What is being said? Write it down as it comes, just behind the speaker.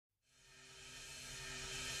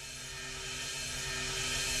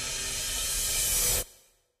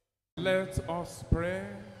Let us pray.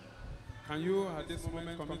 Can you at this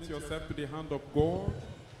moment commit yourself to the hand of God?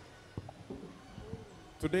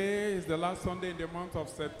 Today is the last Sunday in the month of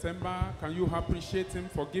September. Can you appreciate Him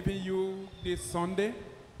for giving you this Sunday?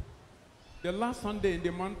 The last Sunday in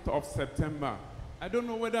the month of September. I don't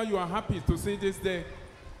know whether you are happy to see this day.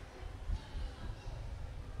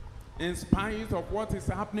 In spite of what is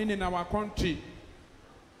happening in our country,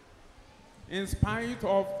 in spite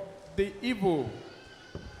of the evil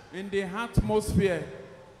in the atmosphere,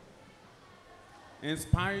 in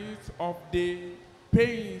spite of the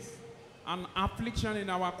pains and affliction in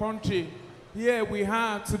our country, here we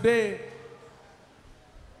are today.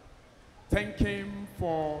 Thank Him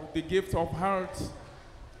for the gift of health.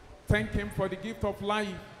 Thank Him for the gift of life.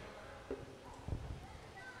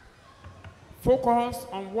 Focus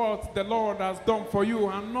on what the Lord has done for you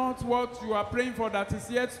and not what you are praying for that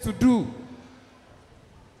is yet to do.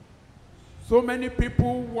 So many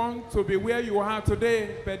people want to be where you are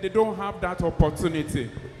today, but they don't have that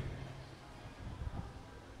opportunity.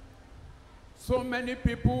 So many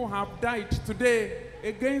people have died today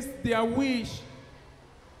against their wish.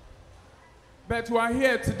 But you are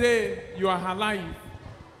here today, you are alive.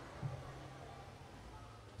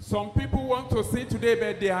 Some people want to see today,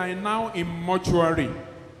 but they are now in mortuary.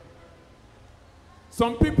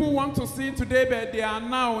 Some people want to see today, but they are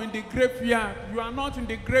now in the graveyard. You are not in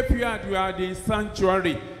the graveyard, you are in the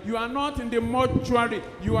sanctuary. You are not in the mortuary,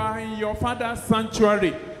 you are in your Father's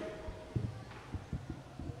sanctuary.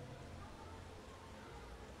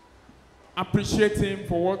 Appreciate Him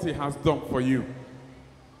for what He has done for you.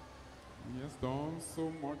 He has done so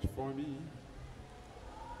much for me.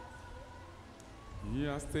 He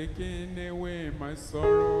has taken away my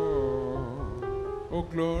sorrow. Oh,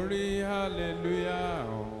 glory, hallelujah.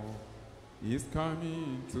 Oh, He's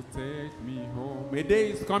coming to take me home. A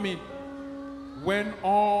day is coming when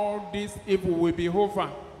all this evil will be over.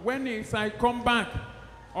 When I come back,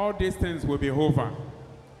 all these things will be over.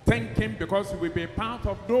 Thank Him because He will be part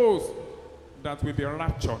of those that will be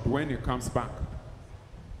raptured when He comes back.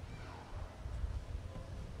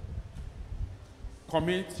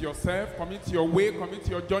 Commit yourself, commit your way, commit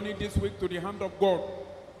your journey this week to the hand of God.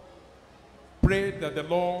 Pray that the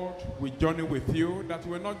Lord will journey with you, that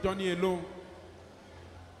you will not journey alone.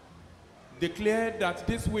 Declare that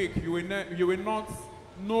this week you will not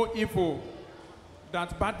know evil,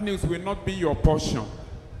 that bad news will not be your portion.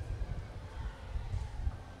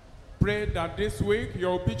 Pray that this week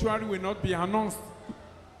your obituary will not be announced.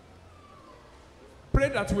 Pray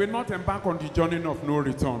that you will not embark on the journey of no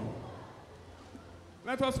return.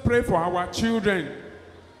 Let us pray for our children,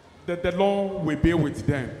 that the Lord will be with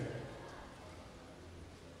them,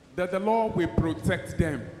 that the Lord will protect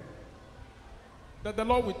them, that the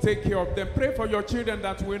Lord will take care of them. Pray for your children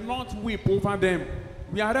that will not weep over them.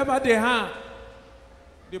 Wherever they are,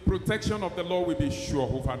 the protection of the Lord will be sure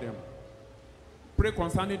over them. Pray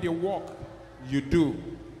concerning the work you do,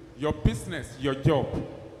 your business, your job.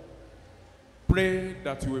 Pray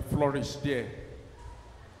that you will flourish there.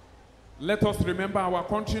 Let us remember our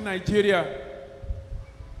country, Nigeria,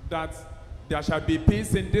 that there shall be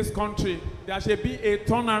peace in this country. There shall be a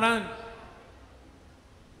turnaround.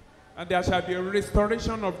 And there shall be a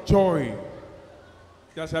restoration of joy.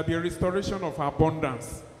 There shall be a restoration of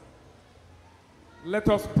abundance. Let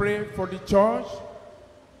us pray for the church,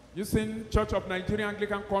 using Church of Nigeria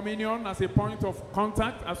Anglican Communion as a point of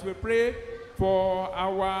contact as we pray for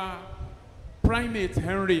our primate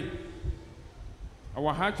Henry,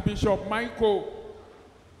 our Archbishop Michael,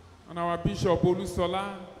 and our Bishop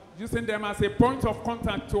Olusola, using them as a point of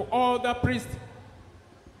contact to all the priests,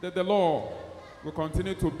 that the Lord will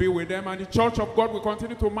continue to be with them, and the Church of God will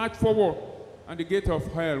continue to march forward, and the gate of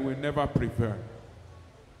hell will never prevail.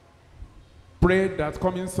 Pray that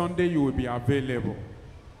coming Sunday you will be available.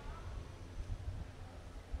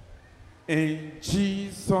 In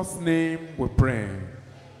Jesus' name we pray.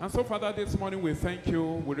 And so, Father, this morning we thank you.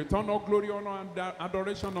 We return all glory, honor, and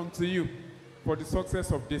adoration unto you for the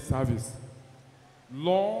success of this service.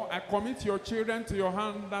 Lord, I commit your children to your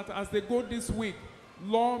hand, that as they go this week,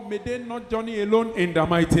 Lord, may they not journey alone in the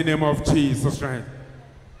mighty name of Jesus Christ.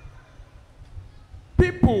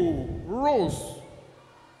 People rose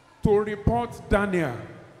to report Daniel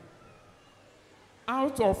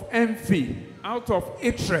out of envy, out of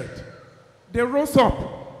hatred. They rose up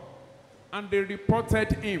and they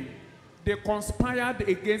reported him. They conspired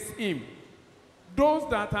against him. Those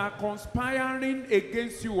that are conspiring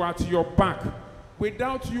against you at your back,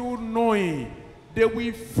 without you knowing, they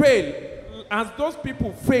will fail as those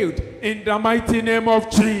people failed in the mighty name of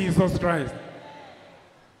Jesus Christ.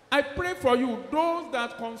 I pray for you, those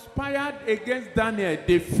that conspired against Daniel,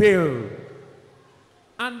 they failed.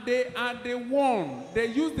 And they are the one, they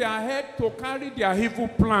use their head to carry their evil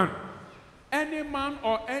plan. Any man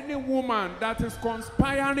or any woman that is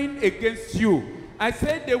conspiring against you, I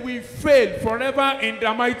say they will fail forever in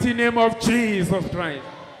the mighty name of Jesus Christ.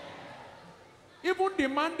 Even the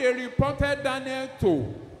man they reported Daniel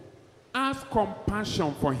to, ask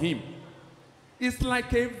compassion for him. It's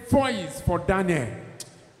like a voice for Daniel.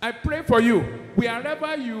 I pray for you,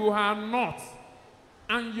 wherever you are not,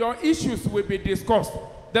 and your issues will be discussed,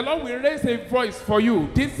 the Lord will raise a voice for you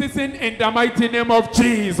this season in the mighty name of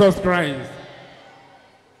Jesus Christ.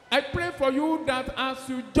 I pray for you that as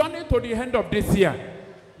you journey to the end of this year,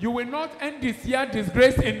 you will not end this year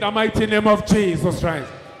disgraced in the mighty name of Jesus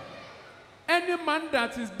Christ. Any man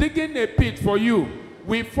that is digging a pit for you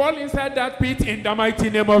will fall inside that pit in the mighty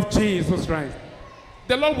name of Jesus Christ.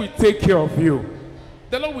 The Lord will take care of you.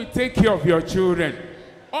 The Lord will take care of your children.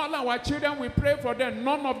 All our children, we pray for them.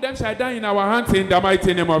 None of them shall die in our hands in the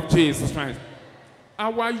mighty name of Jesus Christ.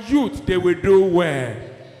 Our youth, they will do well.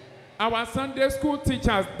 Our Sunday school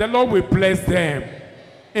teachers, the Lord will bless them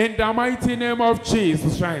in the mighty name of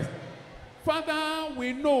Jesus Christ. Father,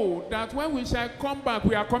 we know that when we shall come back,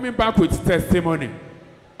 we are coming back with testimony.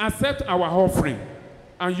 Accept our offering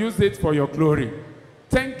and use it for your glory.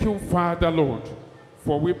 Thank you, Father, Lord,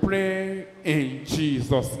 for we pray in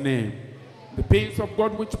Jesus' name. The peace of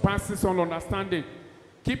God which passes all understanding,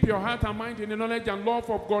 keep your heart and mind in the knowledge and love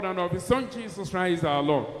of God and of His Son, Jesus Christ our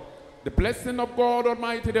Lord. The blessing of God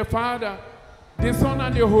Almighty, the Father, the Son,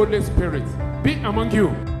 and the Holy Spirit be among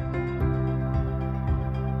you.